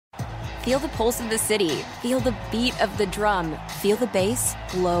Feel the pulse of the city. Feel the beat of the drum. Feel the bass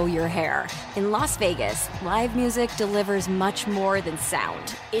blow your hair. In Las Vegas, live music delivers much more than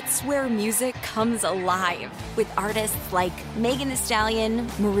sound. It's where music comes alive with artists like Megan Thee Stallion,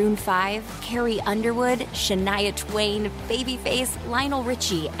 Maroon 5, Carrie Underwood, Shania Twain, Babyface, Lionel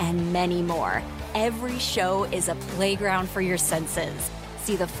Richie, and many more. Every show is a playground for your senses.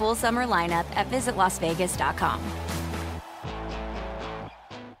 See the full summer lineup at visitlasvegas.com.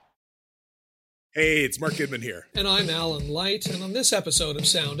 Hey, it's Mark Goodman here. And I'm Alan Light, and on this episode of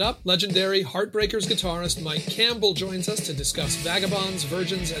Sound Up, legendary Heartbreakers guitarist Mike Campbell joins us to discuss Vagabonds,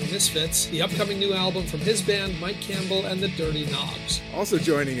 Virgins, and Misfits, the upcoming new album from his band, Mike Campbell and the Dirty Knobs. Also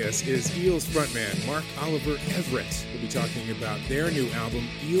joining us is Eels frontman Mark Oliver Everett. We'll be talking about their new album,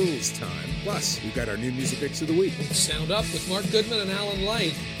 Eels Time. Plus, we've got our new music picks of the week. Sound Up with Mark Goodman and Alan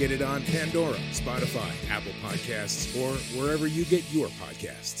Light. Get it on Pandora, Spotify, Apple Podcasts, or wherever you get your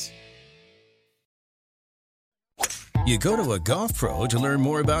podcasts. You go to a golf pro to learn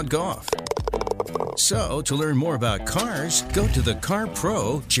more about golf. So, to learn more about cars, go to the car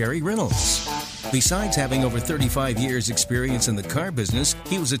pro, Jerry Reynolds. Besides having over 35 years' experience in the car business,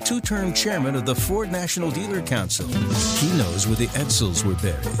 he was a two-term chairman of the Ford National Dealer Council. He knows where the Edsels were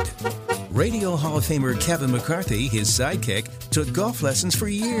buried. Radio Hall of Famer Kevin McCarthy, his sidekick, took golf lessons for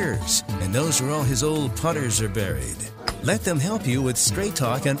years and knows where all his old putters are buried. Let them help you with straight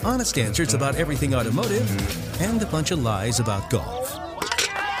talk and honest answers about everything automotive and a bunch of lies about golf.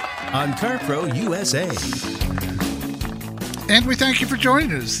 On CarPro USA. And we thank you for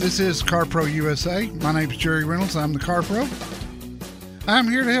joining us. This is CarPro USA. My name is Jerry Reynolds. I'm the CarPro. I'm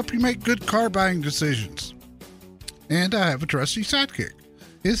here to help you make good car buying decisions. And I have a trusty sidekick.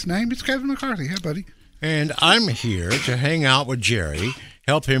 His name is Kevin McCarthy. Hi, buddy. And I'm here to hang out with Jerry,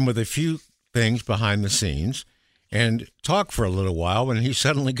 help him with a few things behind the scenes, and talk for a little while when he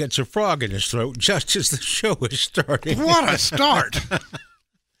suddenly gets a frog in his throat just as the show is starting. What a start.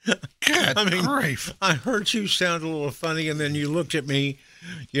 Good grief. I heard you sound a little funny, and then you looked at me,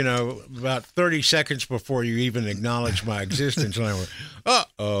 about 30 seconds before you even acknowledged my existence, and I went,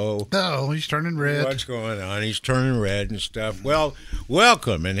 uh-oh. Oh, he's turning red. What's going on? He's turning red and stuff. Well,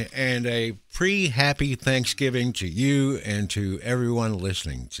 welcome, and a pre-happy Thanksgiving to you and to everyone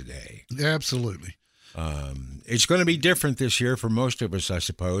listening today. Absolutely. It's going to be different this year for most of us, I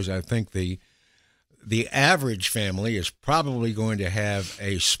suppose. I think the average family is probably going to have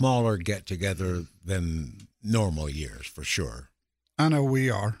a smaller get-together than normal years, for sure. I know we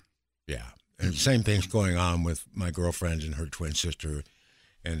are. Yeah. And the same thing's going on with my girlfriend and her twin sister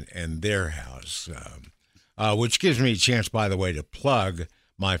and their house, which gives me a chance, by the way, to plug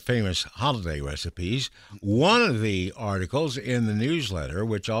my famous holiday recipes. One of the articles in the newsletter,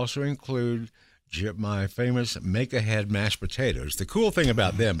 which also include my famous make-ahead mashed potatoes. The cool thing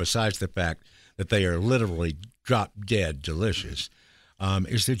about them, besides the fact that they are literally drop-dead delicious,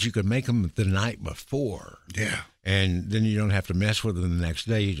 is that you can make them the night before. Yeah. And then you don't have to mess with them the next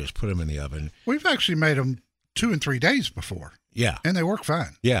day. You just put them in the oven. We've actually made them 2 and 3 days before. Yeah. And they work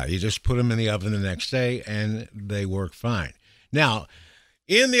fine. Yeah, you just put them in the oven the next day, and they work fine. Now,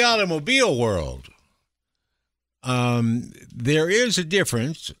 in the automobile world, there is a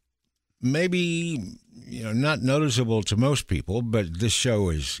difference. Maybe, not noticeable to most people, but this show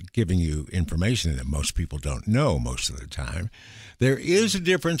is giving you information that most people don't know most of the time. There is a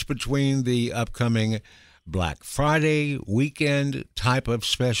difference between the upcoming Black Friday weekend type of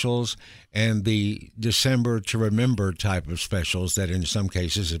specials and the December to Remember type of specials that in some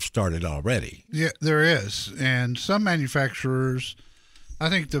cases have started already. Yeah, there is. And some manufacturers, I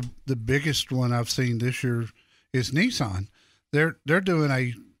think the biggest one I've seen this year is Nissan. They're doing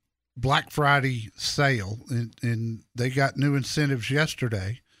a Black Friday sale, and they got new incentives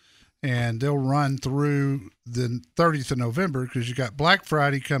yesterday, and they'll run through the 30th of November because you got Black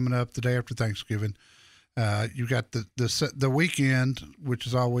Friday coming up the day after Thanksgiving. You got the weekend, which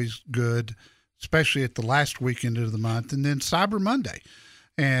is always good, especially at the last weekend of the month, and then Cyber Monday.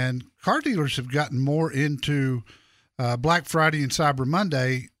 And car dealers have gotten more into Black Friday and Cyber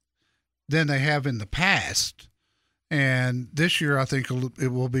Monday than they have in the past. And this year, I think it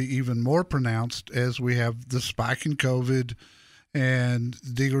will be even more pronounced as we have the spike in COVID and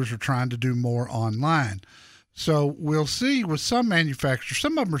dealers are trying to do more online. So we'll see with some manufacturers,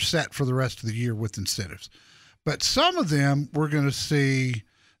 some of them are set for the rest of the year with incentives. But some of them we're going to see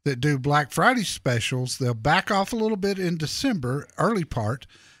that do Black Friday specials. They'll back off a little bit in December, early part,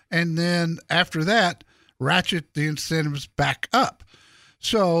 and then after that, ratchet the incentives back up.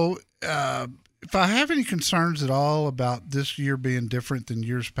 So if I have any concerns at all about this year being different than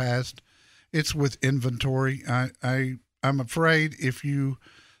years past, it's with inventory. I'm afraid if you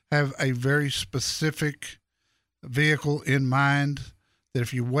have a very specific vehicle in mind that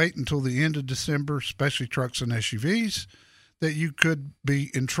if you wait until the end of December, especially trucks and SUVs, that you could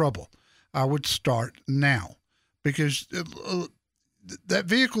be in trouble. I would start now, because that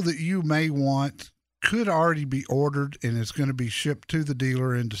vehicle that you may want could already be ordered and is going to be shipped to the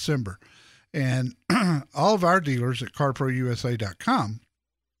dealer in December. And all of our dealers at carprousa.com,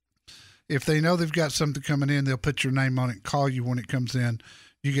 if they know they've got something coming in, they'll put your name on it, call you when it comes in.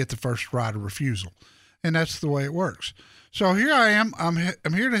 You get the first right of refusal. And that's the way it works. So here I am. I'm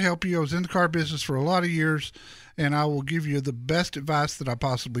here to help you. I was in the car business for a lot of years, and I will give you the best advice that I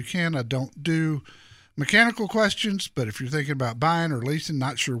possibly can. I don't do mechanical questions, but if you're thinking about buying or leasing,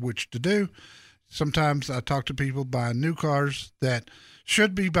 not sure which to do, sometimes I talk to people buying new cars that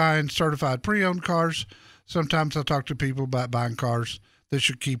should be buying certified pre-owned cars. Sometimes I talk to people about buying cars that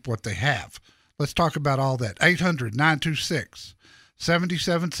should keep what they have. Let's talk about all that.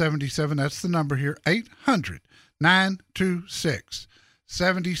 800-926-7777. That's the number here.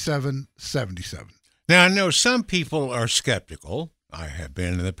 800-926-7777. Now, I know some people are skeptical. I have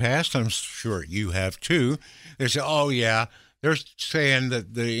been in the past. I'm sure you have too. They say, oh, yeah, they're saying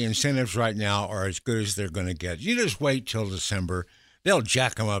that the incentives right now are as good as they're going to get. You just wait till December. They'll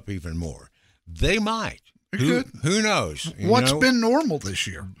jack them up even more. They might. Who knows? What's been normal this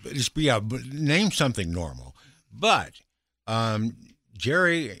year? Name something normal. But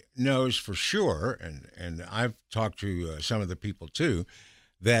Jerry knows for sure, and I've talked to some of the people too,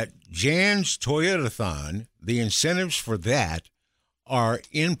 that Jan's Toyotathon, the incentives for that are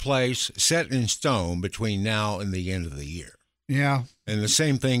in place, set in stone between now and the end of the year. Yeah. And the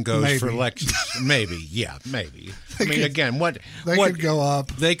same thing goes for Lexus. Maybe. Again, they could go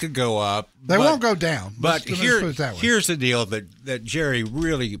up. They could go up. They won't go down. But here's the deal that Jerry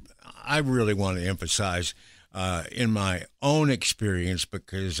I really want to emphasize in my own experience,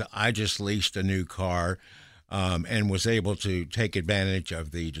 because I just leased a new car and was able to take advantage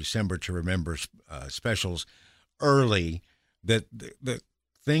of the December to Remember specials early. That the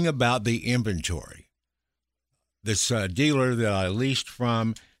thing about the inventory, this dealer that I leased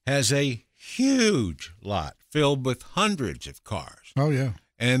from has a huge lot filled with hundreds of cars. Oh, yeah.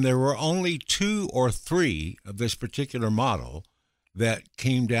 And there were only 2 or 3 of this particular model that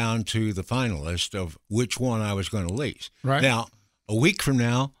came down to the finalist of which one I was going to lease. Right. Now, a week from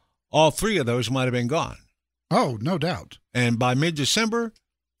now, all 3 of those might have been gone. Oh, no doubt. And by mid-December,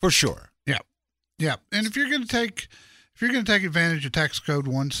 for sure. Yeah. Yeah. And if you're going to take advantage of tax code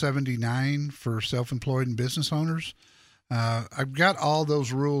 179 for self-employed and business owners, I've got all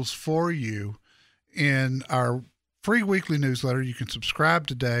those rules for you in our free weekly newsletter. You can subscribe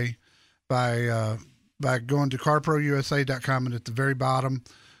today by going to carprousa.com, and at the very bottom,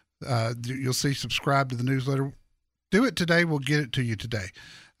 you'll see subscribe to the newsletter. Do it today. We'll get it to you today.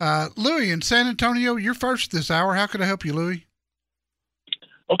 Louis in San Antonio, you're first this hour. How can I help you, Louis?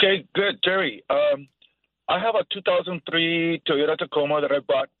 Okay, good, Jerry. I have a 2003 Toyota Tacoma that I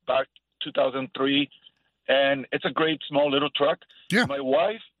bought back 2003, and it's a great small little truck. Yeah. My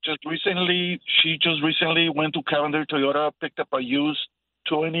wife just recently went to Cavender Toyota, picked up a used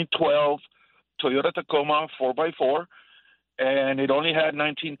 2012 Toyota Tacoma 4x4, and it only had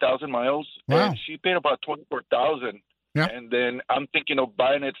 19,000 miles. Wow. And she paid about $24,000. Yeah. And then I'm thinking of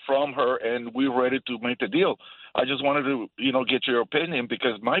buying it from her, and we're ready to make the deal. I just wanted to, get your opinion,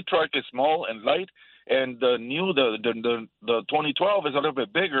 because my truck is small and light, and the 2012 is a little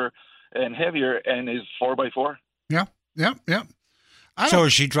bit bigger and heavier and is 4x4. Yeah. So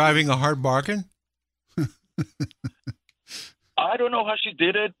is she driving a hard bargain? I don't know how she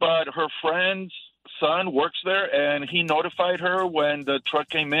did it, but her friend's son works there, and he notified her when the truck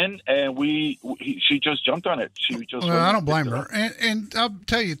came in, and she just jumped on it. I don't blame her. And I'll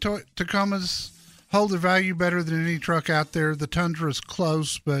tell you, Tacomas hold their value better than any truck out there. The Tundra is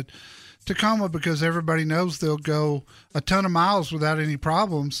close, but Tacoma, because everybody knows they'll go a ton of miles without any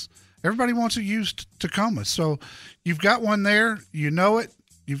problems, everybody wants a used Tacoma. So you've got one there. You know it.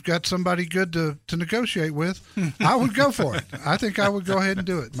 You've got somebody good to negotiate with. I would go for it. I think I would go ahead and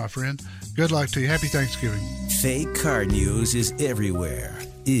do it, my friend. Good luck to you. Happy Thanksgiving. Fake car news is everywhere.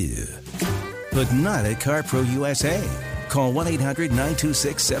 Ew. But not at CarPro USA. Call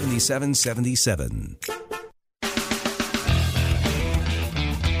 1-800-926-7777.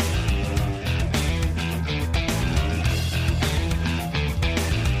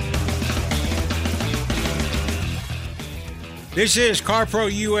 This is CarPro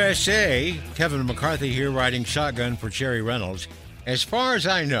USA. Kevin McCarthy here, riding shotgun for Jerry Reynolds. As far as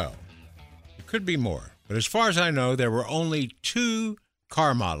I know, it could be more, but as far as I know, there were only 2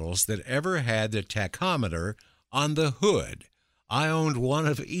 car models that ever had the tachometer on the hood. I owned one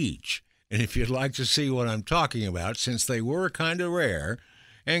of each. And if you'd like to see what I'm talking about, since they were kind of rare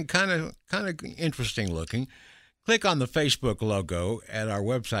and kind of interesting looking, click on the Facebook logo at our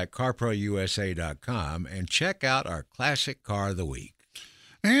website, carprousa.com, and check out our Classic Car of the Week.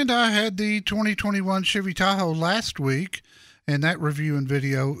 And I had the 2021 Chevy Tahoe last week, and that review and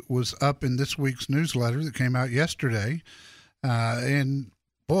video was up in this week's newsletter that came out yesterday. And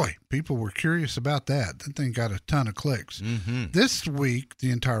boy, people were curious about that. That thing got a ton of clicks. Mm-hmm. This week, the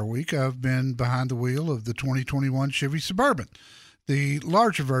entire week, I've been behind the wheel of the 2021 Chevy Suburban, the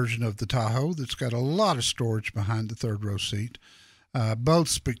larger version of the Tahoe that's got a lot of storage behind the third row seat. Both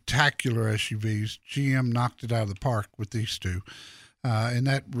spectacular SUVs. GM knocked it out of the park with these two. And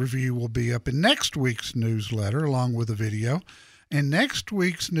that review will be up in next week's newsletter along with a video. And next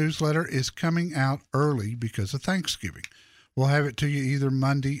week's newsletter is coming out early because of Thanksgiving. We'll have it to you either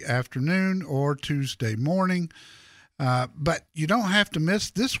Monday afternoon or Tuesday morning. But you don't have to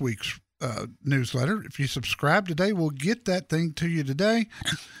miss this week's newsletter. If you subscribe today, we'll get that thing to you today.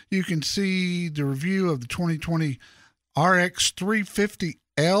 You can see the review of the 2020 RX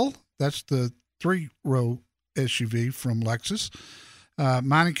 350L. That's the three-row SUV from Lexus.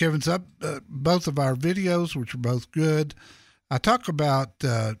 Mine and Kevin's up both of our videos, which are both good. I talk about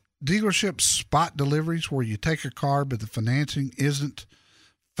dealership spot deliveries where you take a car, but the financing isn't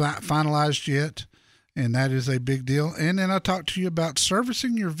finalized yet, and that is a big deal. And then I talk to you about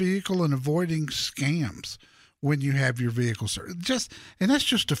servicing your vehicle and avoiding scams when you have your vehicle serviced. And that's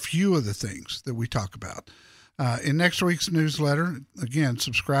just a few of the things that we talk about. In next week's newsletter, again,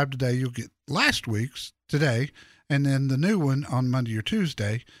 subscribe today. You'll get last week's today, and then the new one on Monday or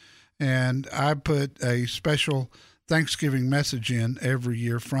Tuesday. And I put a special Thanksgiving message in every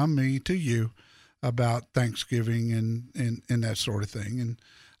year from me to you about Thanksgiving and that sort of thing. And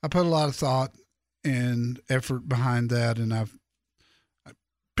I put a lot of thought and effort behind that, and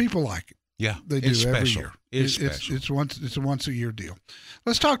people like it. Yeah, they do it's every special. year. It's special. It's a once a year deal.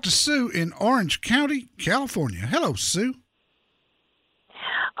 Let's talk to Sue in Orange County, California. Hello, Sue.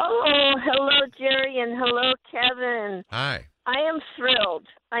 Oh, hello, Jerry, and hello, Kevin. Hi. I am thrilled.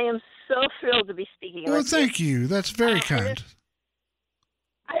 I am so thrilled to be speaking Well, with you. thank you. That's very kind.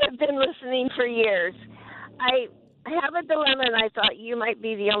 I have been listening for years. I have a dilemma, and I thought you might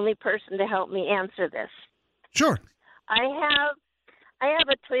be the only person to help me answer this. Sure. I have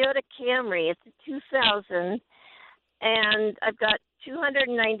a Toyota Camry. It's a 2000, and I've got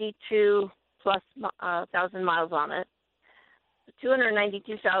 292 plus thousand miles on it.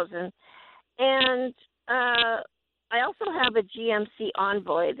 292,000, and I also have a GMC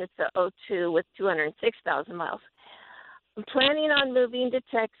Envoy that's a 02 with 206,000 miles. I'm planning on moving to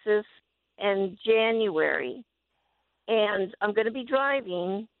Texas in January, and I'm going to be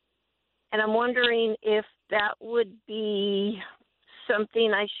driving, and I'm wondering if that would be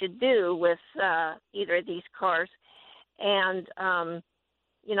something I should do with either of these cars. And,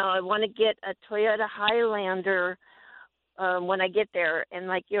 I want to get a Toyota Highlander when I get there, and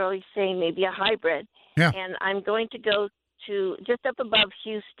like you're always saying, maybe a hybrid. Yeah. And I'm going to go to just up above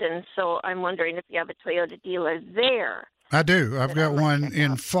Houston, so I'm wondering if you have a Toyota dealer there. I do. I've got one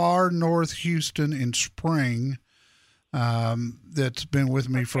in far north Houston in Spring that's been with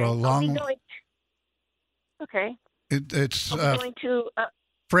me for a long time. Okay. It's going to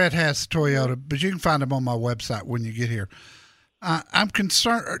Fred has Toyota, but you can find them on my website when you get here. I'm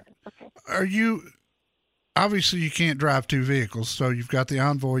concerned. Okay. Are you? Obviously, you can't drive two vehicles, so you've got the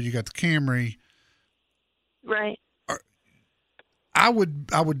Envoy, you got the Camry. Right. I would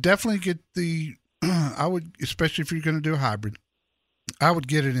definitely get the. I would, especially if you're going to do a hybrid. I would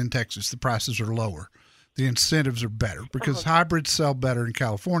get it in Texas. The prices are lower, the incentives are better because hybrids sell better in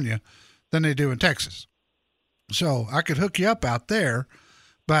California than they do in Texas. So I could hook you up out there,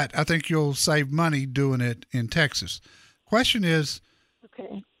 but I think you'll save money doing it in Texas. Question is,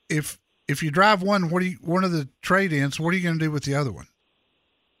 okay, if you drive one, one of the trade-ins, what are you going to do with the other one?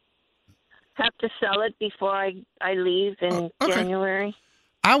 Have to sell it before I leave in January.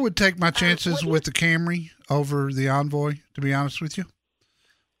 I would take my chances with the Camry over the Envoy, to be honest with you.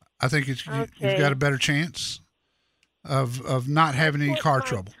 I think you've got a better chance of not having any car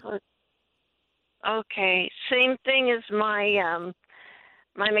trouble. Okay, same thing as my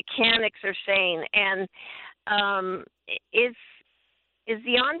mechanics are saying. And is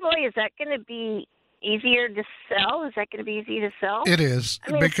the Envoy, is that going to be easier to sell? Is that going to be easy to sell? It is,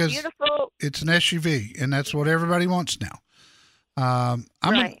 because it's an SUV, and that's what everybody wants now. I'm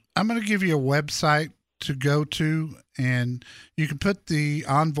going to give you a website to go to, and you can put the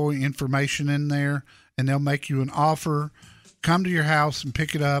Envoy information in there, and they'll make you an offer, come to your house and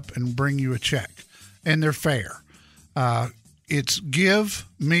pick it up and bring you a check. And they're fair. It's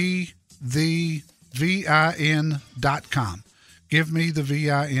GiveMeTheVIN.com.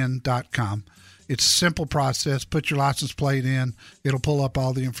 GiveMeTheVIN.com. It's a simple process. Put your license plate in. It'll pull up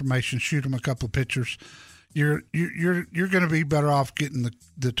all the information. Shoot them a couple of pictures. You're going to be better off getting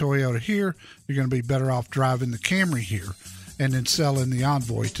the Toyota here. You're going to be better off driving the Camry here and then selling the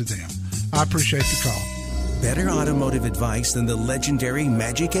Envoy to them. I appreciate the call. Better automotive advice than the legendary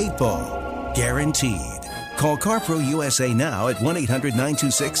Magic 8 Ball. Guaranteed. Call CarPro USA now at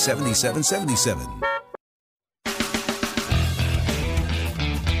 1-800-926-7777.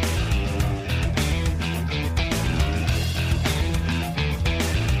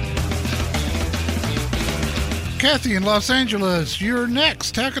 Kathy in Los Angeles, you're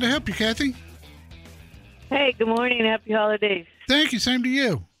next. How can I help you, Kathy? Hey, good morning and happy holidays. Thank you. Same to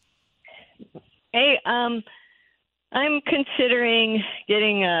you. Hey, I'm considering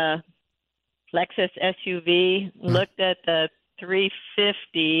getting a Lexus SUV. Looked at the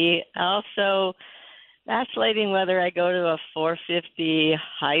 350. Also, vacillating whether I go to a 450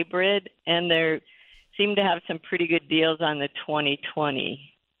 hybrid, and they seem to have some pretty good deals on the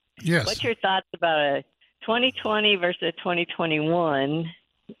 2020. Yes. What's your thoughts about a 2020 versus 2021?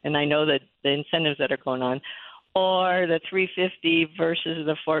 And I know that the incentives that are going on, or the 350 versus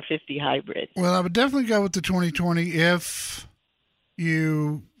the 450 hybrid. Well, I would definitely go with the 2020 if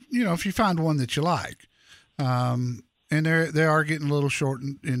if you find one that you like. And they are getting a little short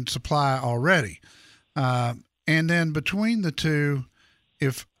in supply already. And then between the two,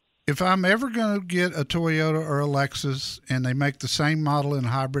 if I'm ever going to get a Toyota or a Lexus and they make the same model in a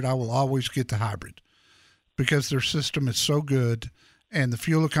hybrid, I will always get the hybrid because their system is so good and the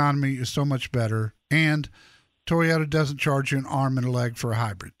fuel economy is so much better. And Toyota doesn't charge you an arm and a leg for a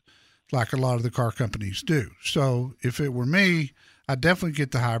hybrid like a lot of the car companies do. So if it were me, I'd definitely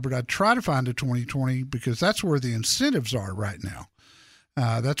get the hybrid. I'd try to find a 2020 because that's where the incentives are right now.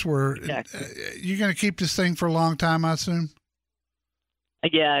 That's where you're going to keep this thing for a long time, I assume?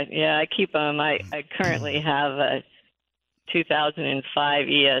 Yeah, I keep them. I currently have a 2005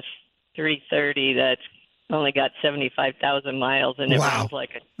 ES 330 that's only got 75,000 miles, and it runs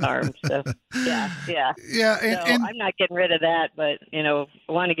like a charm. So yeah. And I'm not getting rid of that, but I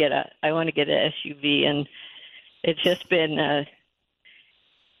want to get an SUV, and it's just been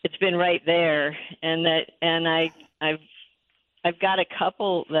it's been right there, and I've got a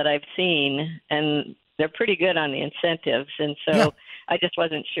couple that I've seen, and they're pretty good on the incentives, and so I just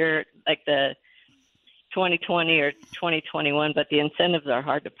wasn't sure like the 2020 or 2021, but the incentives are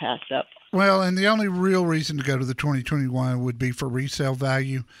hard to pass up. Well, and the only real reason to go to the 2021 would be for resale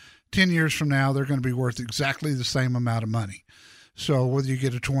value. 10 years from now, they're going to be worth exactly the same amount of money. So whether you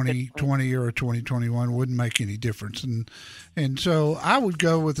get a 2020 or a 2021 wouldn't make any difference. And so I would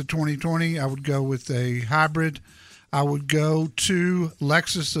go with the 2020. I would go with a hybrid. I would go to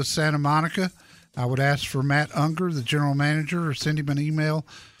Lexus of Santa Monica. I would ask for Matt Unger, the general manager, or send him an email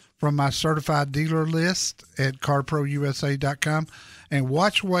from my certified dealer list at carprousa.com and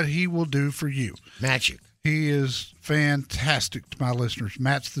watch what he will do for you. Magic. He is fantastic to my listeners.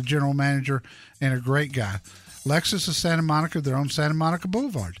 Matt's the general manager and a great guy. Lexus of Santa Monica, they're on Santa Monica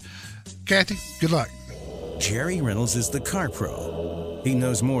Boulevard. Kathy, good luck. Jerry Reynolds is the Car Pro. He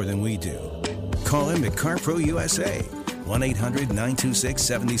knows more than we do. Call him at CarPro USA,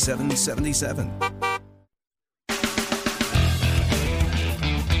 1-800-926-7777.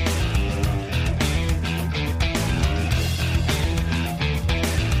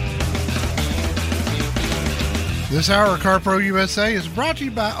 This hour of CarPro USA is brought to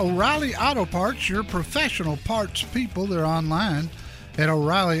you by O'Reilly Auto Parts, your professional parts people. They're online at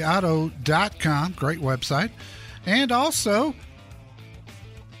O'ReillyAuto.com. Great website. And also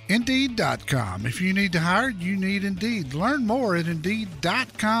Indeed.com. If you need to hire, you need Indeed. Learn more at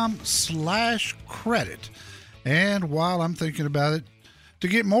Indeed.com/credit. And while I'm thinking about it, to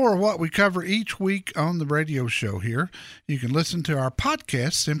get more of what we cover each week on the radio show here, you can listen to our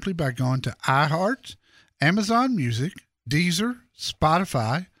podcast simply by going to iHeart, Amazon Music, Deezer,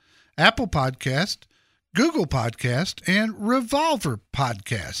 Spotify, Apple Podcast, Google Podcast, and Revolver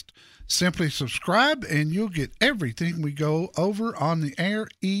Podcast. Simply subscribe and you'll get everything we go over on the air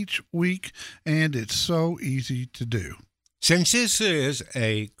each week, and it's so easy to do. Since this is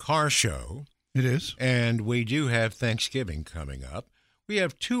a car show, it is, and we do have Thanksgiving coming up, we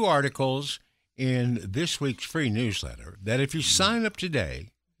have 2 articles in this week's free newsletter that if you sign up today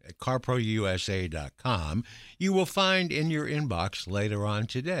at carprousa.com, you will find in your inbox later on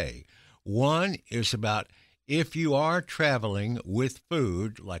today. One is about if you are traveling with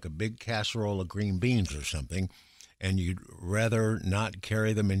food, like a big casserole of green beans or something, and you'd rather not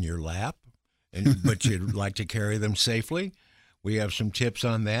carry them in your lap, but you'd like to carry them safely, We have some tips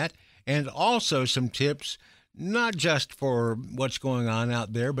on that, and also some tips not just for what's going on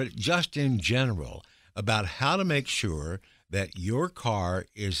out there, but just in general about how to make sure that your car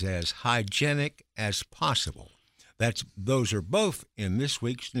is as hygienic as possible. Those are both in this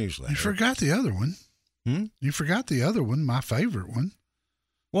week's newsletter. You forgot the other one. You forgot the other one, my favorite one.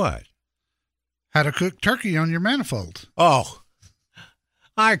 What? How to cook turkey on your manifold. Oh,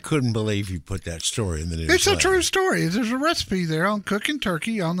 I couldn't believe you put that story in the newsletter. It's a true story. There's a recipe there on cooking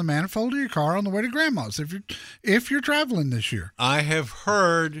turkey on the manifold of your car on the way to Grandma's if you're traveling this year. I have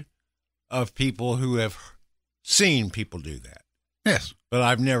heard of people who have seen people do that. Yes. But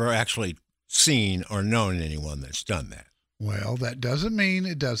I've never actually seen or known anyone that's done that. Well, that doesn't mean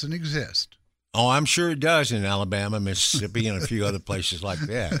it doesn't exist. Oh, I'm sure it does in Alabama, Mississippi, and a few other places like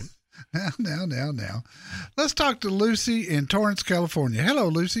that. Now. Let's talk to Lucy in Torrance, California. Hello,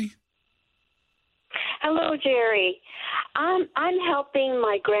 Lucy. Hello, Jerry. I'm helping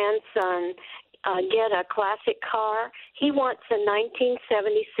my grandson get a classic car. He wants a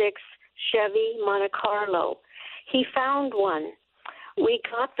 1976 Chevy Monte Carlo. He found one. We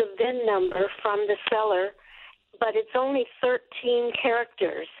got the VIN number from the seller, but it's only 13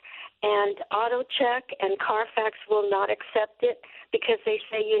 characters. And AutoCheck and Carfax will not accept it because they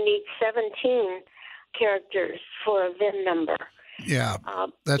say you need 17 characters for a VIN number. Yeah,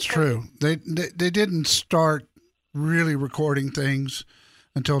 that's true. They didn't start really recording things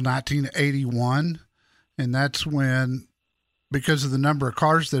until 1981, and that's when, because of the number of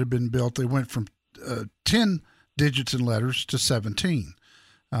cars that have been built, they went from 10 digits and letters to 17.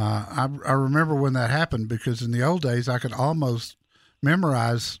 I remember when that happened because in the old days I could almost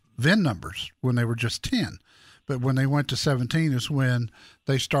memorize VIN numbers when they were just 10. But when they went to 17 is when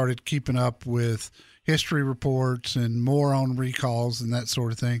they started keeping up with history reports and more on recalls and that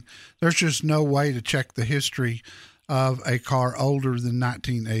sort of thing. There's just no way to check the history of a car older than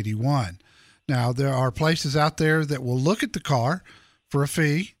 1981. Now, there are places out there that will look at the car for a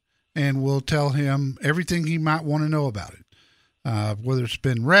fee and will tell him everything he might want to know about it, whether it's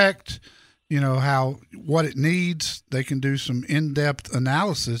been wrecked, what it needs. They can do some in-depth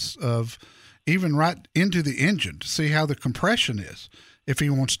analysis of even right into the engine to see how the compression is if he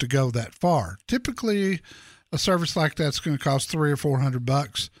wants to go that far. Typically, a service like that's going to cost $300 or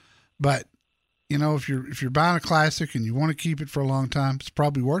 $400, but if you're buying a classic and you want to keep it for a long time, it's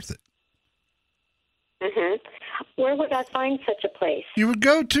probably worth it. Mm-hmm. Where would I find such a place? You would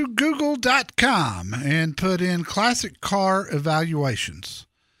go to google.com and put in classic car evaluations.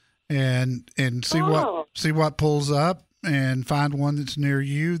 And see what pulls up and find one that's near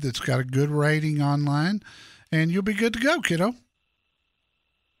you that's got a good rating online, and you'll be good to go, kiddo.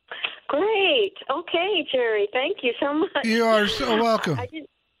 Great. Okay, Jerry. Thank you so much. You are so welcome.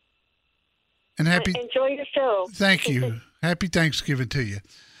 And enjoy your show. Thank you. Happy Thanksgiving to you.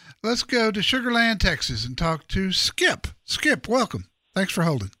 Let's go to Sugar Land, Texas, and talk to Skip. Skip, welcome. Thanks for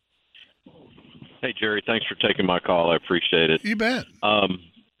holding. Hey, Jerry. Thanks for taking my call. I appreciate it. You bet.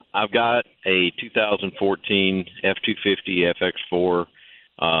 I've got a 2014 F-250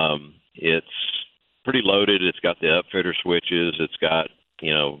 FX4. It's pretty loaded. It's got the upfitter switches. It's got,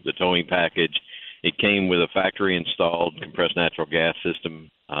 the towing package. It came with a factory installed compressed natural gas system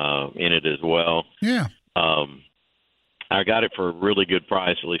in it as well. Yeah. I got it for a really good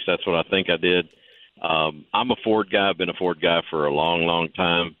price. At least that's what I think I did. I'm a Ford guy. I've been a Ford guy for a long, long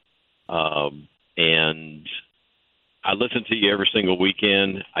time. And I listen to you every single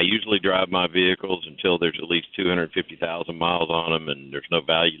weekend. I usually drive my vehicles until there's at least 250,000 miles on them and there's no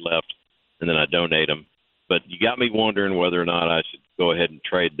value left, and then I donate them. But you got me wondering whether or not I should go ahead and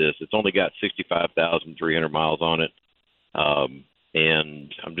trade this. It's only got 65,300 miles on it,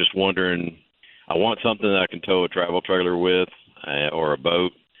 and I'm just wondering, I want something that I can tow a travel trailer with or a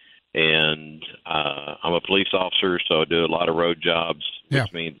boat, and I'm a police officer, so I do a lot of road jobs,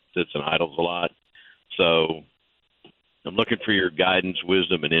 which means it sits and idles a lot. So I'm looking for your guidance,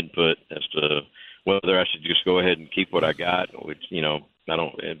 wisdom, and input as to whether I should just go ahead and keep what I got, which,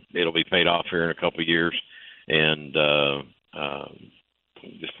 it'll be paid off here in a couple of years. And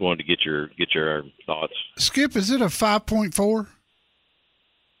just wanted to get your thoughts. Skip, is it a 5.4?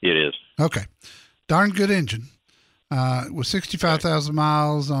 It is. Okay. Darn good engine. With 65,000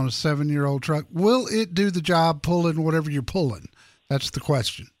 miles on a 7-year-old truck, will it do the job pulling whatever you're pulling? That's the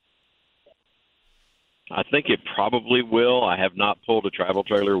question. I think it probably will. I have not pulled a travel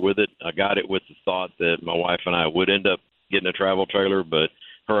trailer with it. I got it with the thought that my wife and I would end up getting a travel trailer, but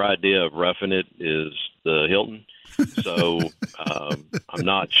her idea of roughing it is the Hilton. So I'm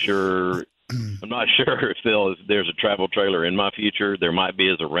not sure. I'm not sure if there's a travel trailer in my future. There might be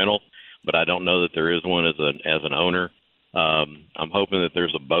as a rental, but I don't know that there is one as an owner. I'm hoping that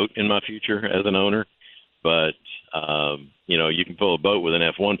there's a boat in my future as an owner, but you can pull a boat with an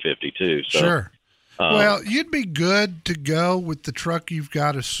F-150 too. So, sure. Well, you'd be good to go with the truck you've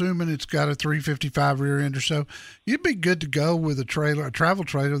got, assuming it's got a 355 rear end or so. You'd be good to go with a travel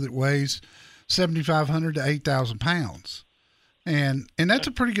trailer that weighs 7,500 to 8,000 pounds. And that's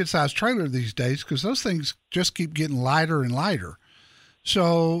a pretty good sized trailer these days, because those things just keep getting lighter and lighter.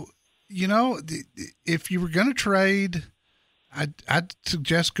 So, if you were going to trade, I'd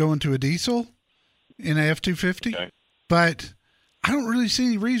suggest going to a diesel in a F-250. Okay. But I don't really see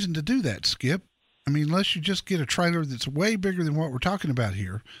any reason to do that, Skip. I mean, unless you just get a trailer that's way bigger than what we're talking about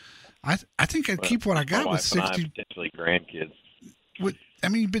here. I think I'd keep what I got with 60. Potentially grandkids. But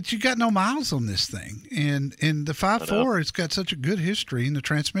you got no miles on this thing, and the 5.4, it's got such a good history, and the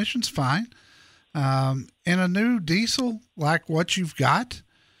transmission's fine. And a new diesel like what you've got,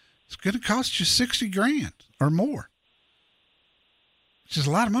 it's going to cost you $60,000 or more. Which is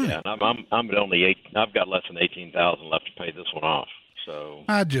a lot of money. Yeah, and I'm at only I've got less than 18,000 left to pay this one off. So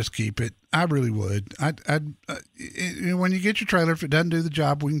I'd just keep it. I really would. When you get your trailer, if it doesn't do the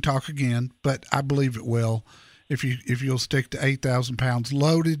job, we can talk again. But I believe it will. If you'll stick to 8,000 pounds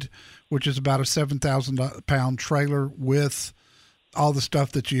loaded, which is about a 7,000 pound trailer with all the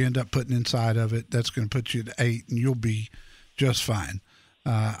stuff that you end up putting inside of it, that's going to put you at 8, and you'll be just fine.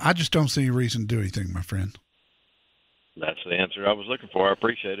 I just don't see any reason to do anything, my friend. That's the answer I was looking for. I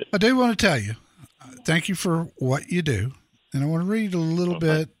appreciate it. I do want to tell you, thank you for what you do. And I want to read a little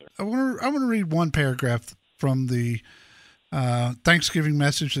bit. I want to read one paragraph from the Thanksgiving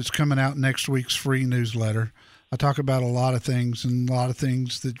message that's coming out next week's free newsletter. I talk about a lot of things and a lot of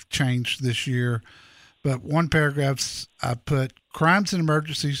things that changed this year. But one paragraph I put, crimes and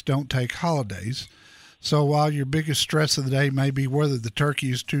emergencies don't take holidays. So while your biggest stress of the day may be whether the turkey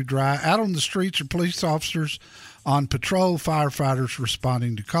is too dry, out on the streets are police officers on patrol, firefighters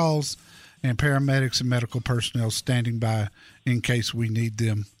responding to calls, and paramedics and medical personnel standing by in case we need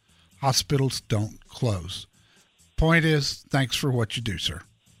them. Hospitals don't close. Point is, thanks for what you do, sir.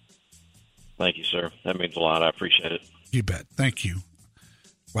 Thank you, sir. That means a lot. I appreciate it. You bet. Thank you.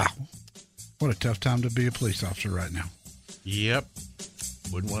 Wow. What a tough time to be a police officer right now. Yep.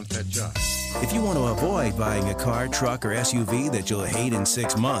 Wouldn't want that job. If you want to avoid buying a car, truck, or SUV that you'll hate in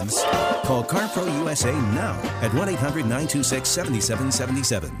 6 months, call CarPro USA now at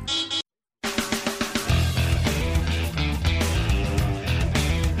 1-800-926-7777.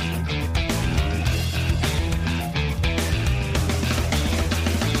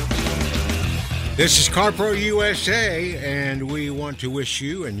 This is CarPro USA, and we want to wish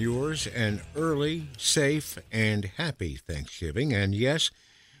you and yours an early, safe, and happy Thanksgiving. And yes,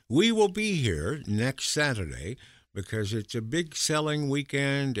 we will be here next Saturday because it's a big selling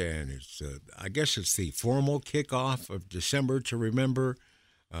weekend, and I guess it's the formal kickoff of December to remember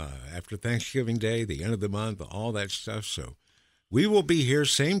after Thanksgiving Day, the end of the month, all that stuff. So we will be here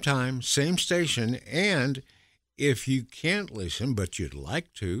same time, same station, and if you can't listen but you'd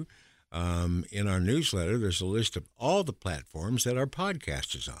like to, in our newsletter, there's a list of all the platforms that our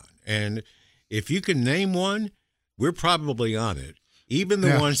podcast is on. And if you can name one, we're probably on it. Even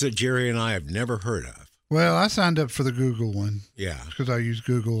the ones that Jerry and I have never heard of. Well, I signed up for the Google one. Yeah. Because I use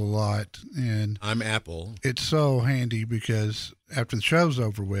Google a lot. And I'm Apple. It's so handy because after the show's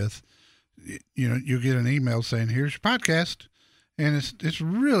over with, you'll get an email saying, here's your podcast. And it's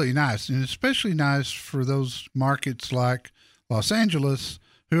really nice. And especially nice for those markets like Los Angeles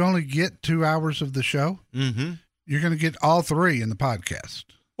who only get 2 hours of the show. Mm-hmm. You're going to get all 3 in the podcast.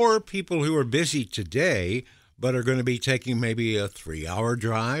 Or people who are busy today but are going to be taking maybe a 3-hour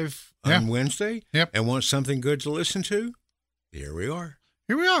drive on Wednesday and want something good to listen to. Here we are.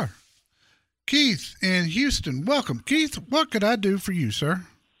 Here we are. Keith in Houston, welcome. Keith, what could I do for you, sir?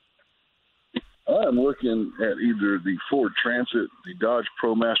 I'm looking at either the Ford Transit, the Dodge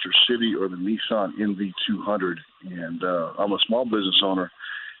ProMaster City, or the Nissan NV200. And I'm a small business owner,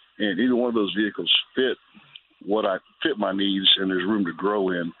 and either one of those vehicles fit my needs, and there's room to grow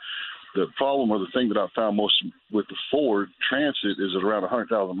in. The problem, or the thing that I found most with the Ford Transit, is at around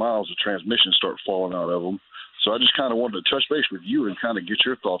 100,000 miles, the transmissions start falling out of them. So I just kind of wanted to touch base with you and kind of get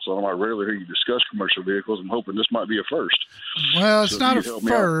your thoughts on them. I rarely hear you discuss commercial vehicles. I'm hoping this might be a first. Well, it's not a first.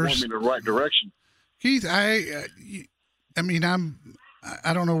 Point me in the right direction. Keith, I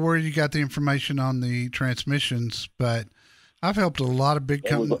don't know where you got the information on the transmissions, but I've helped a lot of big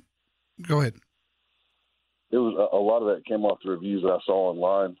companies. Go ahead. It was a lot of that came off the reviews that I saw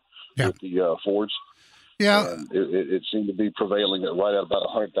online with the Fords. Yeah, it seemed to be prevailing at right at about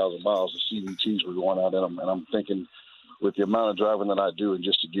 100,000 miles. The CVTs were going out in them, and I'm thinking, with the amount of driving that I do. And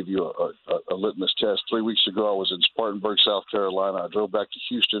just to give you a litmus test, 3 weeks ago I was in Spartanburg, South Carolina. I drove back to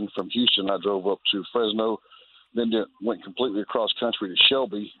Houston. From Houston, I drove up to Fresno, then went completely across country to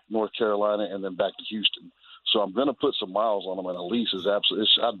Shelby, North Carolina, and then back to Houston. So I'm going to put some miles on them, and a lease is absolutely.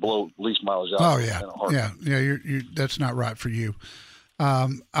 I'd blow lease mileage out. Oh yeah, yeah. That's not right for you.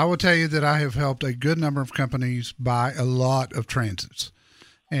 I will tell you that I have helped a good number of companies buy a lot of transits,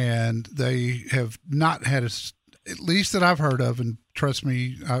 and they have not had at least that I've heard of, and trust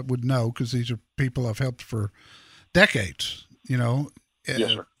me, I would know because these are people I've helped for decades. You know,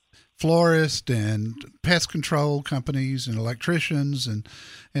 yes, sir. Florists and pest control companies and electricians and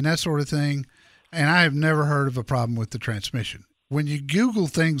that sort of thing. And I have never heard of a problem with the transmission. When you Google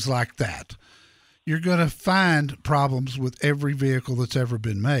things like that, you're going to find problems with every vehicle that's ever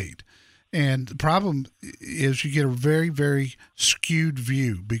been made. And the problem is you get a very, very skewed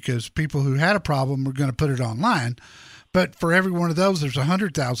view because people who had a problem are going to put it online. But for every one of those, there's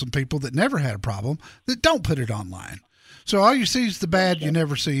 100,000 people that never had a problem that don't put it online. So all you see is the bad. You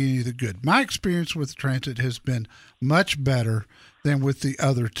never see any of the good. My experience with the Transit has been much better than with the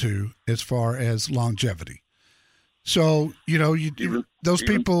other two as far as longevity. So, you know, those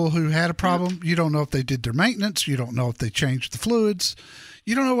people who had a problem, you don't know if they did their maintenance. You don't know if they changed the fluids.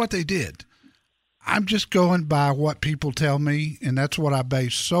 You don't know what they did. I'm just going by what people tell me, and that's what I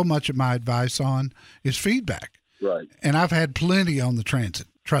base so much of my advice on is feedback. Right. And I've had plenty on the Transit.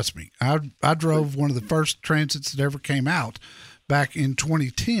 Trust me. I drove one of the first Transits that ever came out back in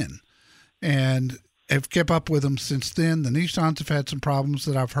 2010 and have kept up with them since then. The Nissans have had some problems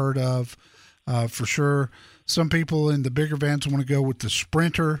that I've heard of for sure. Some people in the bigger vans want to go with the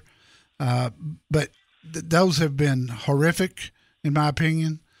Sprinter, but those have been horrific in my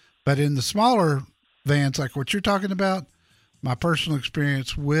opinion. But in the smaller vans, like what you're talking about, my personal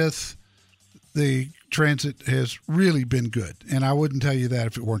experience with the Transit has really been good. And I wouldn't tell you that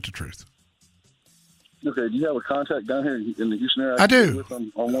if it weren't the truth. Okay. Do you have a contact down here in the Houston area? I do.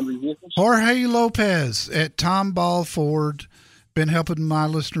 On one of these vehicles? Jorge Lopez at Tom Ball Ford. Been helping my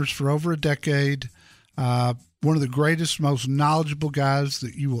listeners for over a decade. One of the greatest, most knowledgeable guys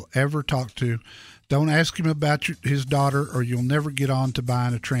that you will ever talk to. Don't ask him about his daughter or you'll never get on to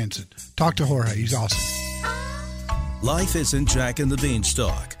buying a Transit. Talk to Jorge. He's awesome. Life isn't Jack and the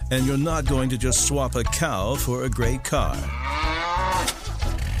Beanstalk, and you're not going to just swap a cow for a great car.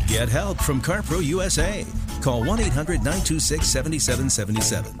 Get help from CarPro USA. Call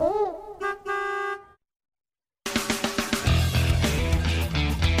 1-800-926-7777.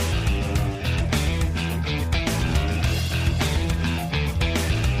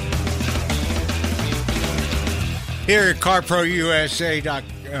 Here at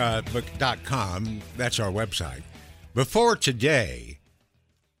CarProUSA.com, that's our website. Before today,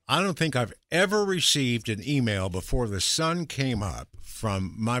 I don't think I've ever received an email before the sun came up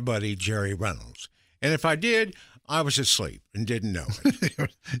from my buddy Jerry Reynolds. And if I did, I was asleep and didn't know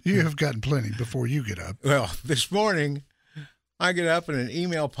it. You have gotten plenty before you get up. Well, this morning, I get up and an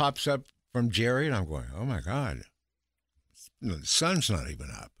email pops up from Jerry, and I'm going, oh, my God. The sun's not even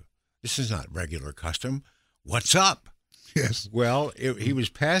up. This is not regular custom. What's up? Yes. Well, he was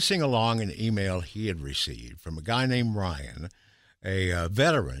passing along an email he had received from a guy named Ryan, a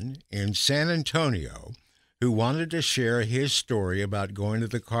veteran in San Antonio, who wanted to share his story about going to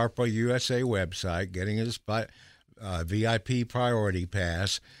the CarPro USA website, getting his VIP priority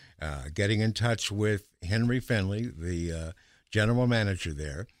pass, getting in touch with Henry Finley, the general manager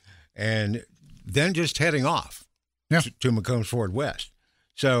there, and then just heading off to McCombs Ford West.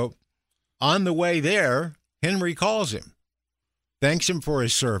 So on the way there, Henry calls him, thanks him for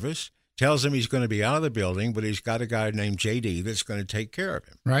his service, tells him he's going to be out of the building, but he's got a guy named JD that's going to take care of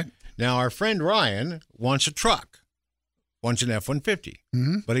him. Right. Now, our friend Ryan wants a truck, wants an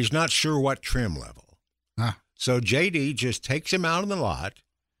F-150, but he's not sure what trim level. So JD just takes him out in the lot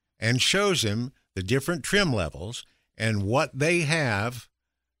and shows him the different trim levels and what they have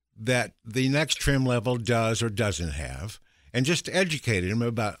that the next trim level does or doesn't have, and just educated him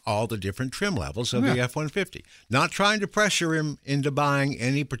about all the different trim levels of the F-150. Not trying to pressure him into buying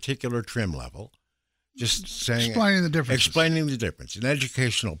any particular trim level, just saying... Explaining the difference. Explaining the difference, an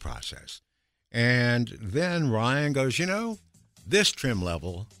educational process. And then Ryan goes, you know, this trim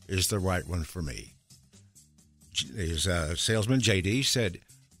level is the right one for me. His salesman, JD, said,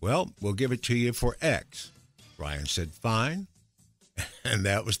 well, we'll give it to you for X. Ryan said, fine. And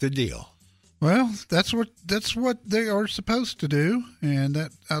that was the deal. Well, that's what they are supposed to do, and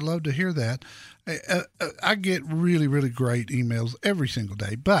that I love to hear that. I get really, really great emails every single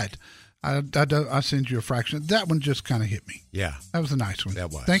day, but I send you a fraction. That one just kind of hit me. Yeah. That was a nice one. That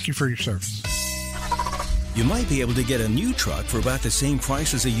was. Thank you for your service. you might be able to get a new truck for about the same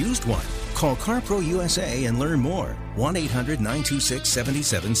price as a used one. Call CarPro USA and learn more.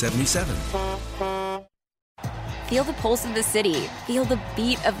 1-800-926-7777. Feel the pulse of the city. Feel the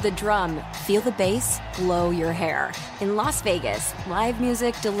beat of the drum. Feel the bass blow your hair. In Las Vegas, live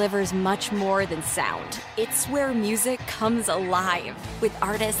music delivers much more than sound. It's where music comes alive. With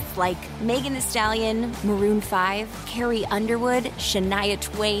artists like Megan Thee Stallion, Maroon 5, Carrie Underwood, Shania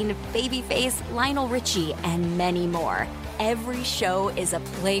Twain, Babyface, Lionel Richie, and many more. Every show is a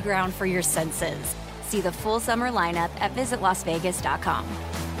playground for your senses. See the full summer lineup at visitlasvegas.com.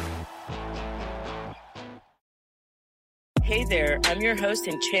 Hey there, I'm your host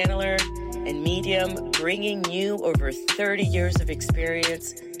and channeler and medium, bringing you over 30 years of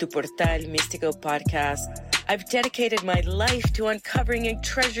experience to Portal Místico podcast. I've dedicated my life to uncovering a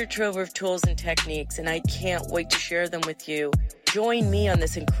treasure trove of tools and techniques, and I can't wait to share them with you. Join me on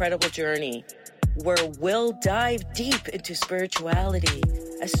this incredible journey, where we'll dive deep into spirituality,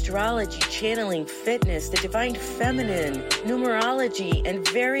 astrology, channeling, fitness, the divine feminine, numerology, and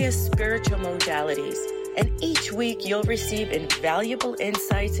various spiritual modalities. And each week you'll receive invaluable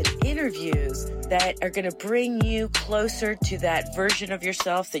insights and interviews that are going to bring you closer to that version of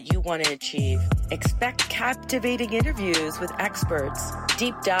yourself that you want to achieve. Expect captivating interviews with experts,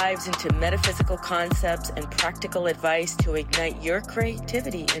 deep dives into metaphysical concepts, and practical advice to ignite your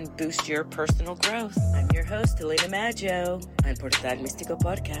creativity and boost your personal growth. I'm your host, Elena Maggio, on Portal Místico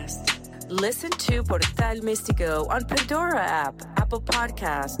Podcast. Listen to Portal Místico on Pandora app, Apple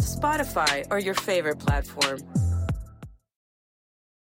Podcasts, Spotify, or your favorite platform.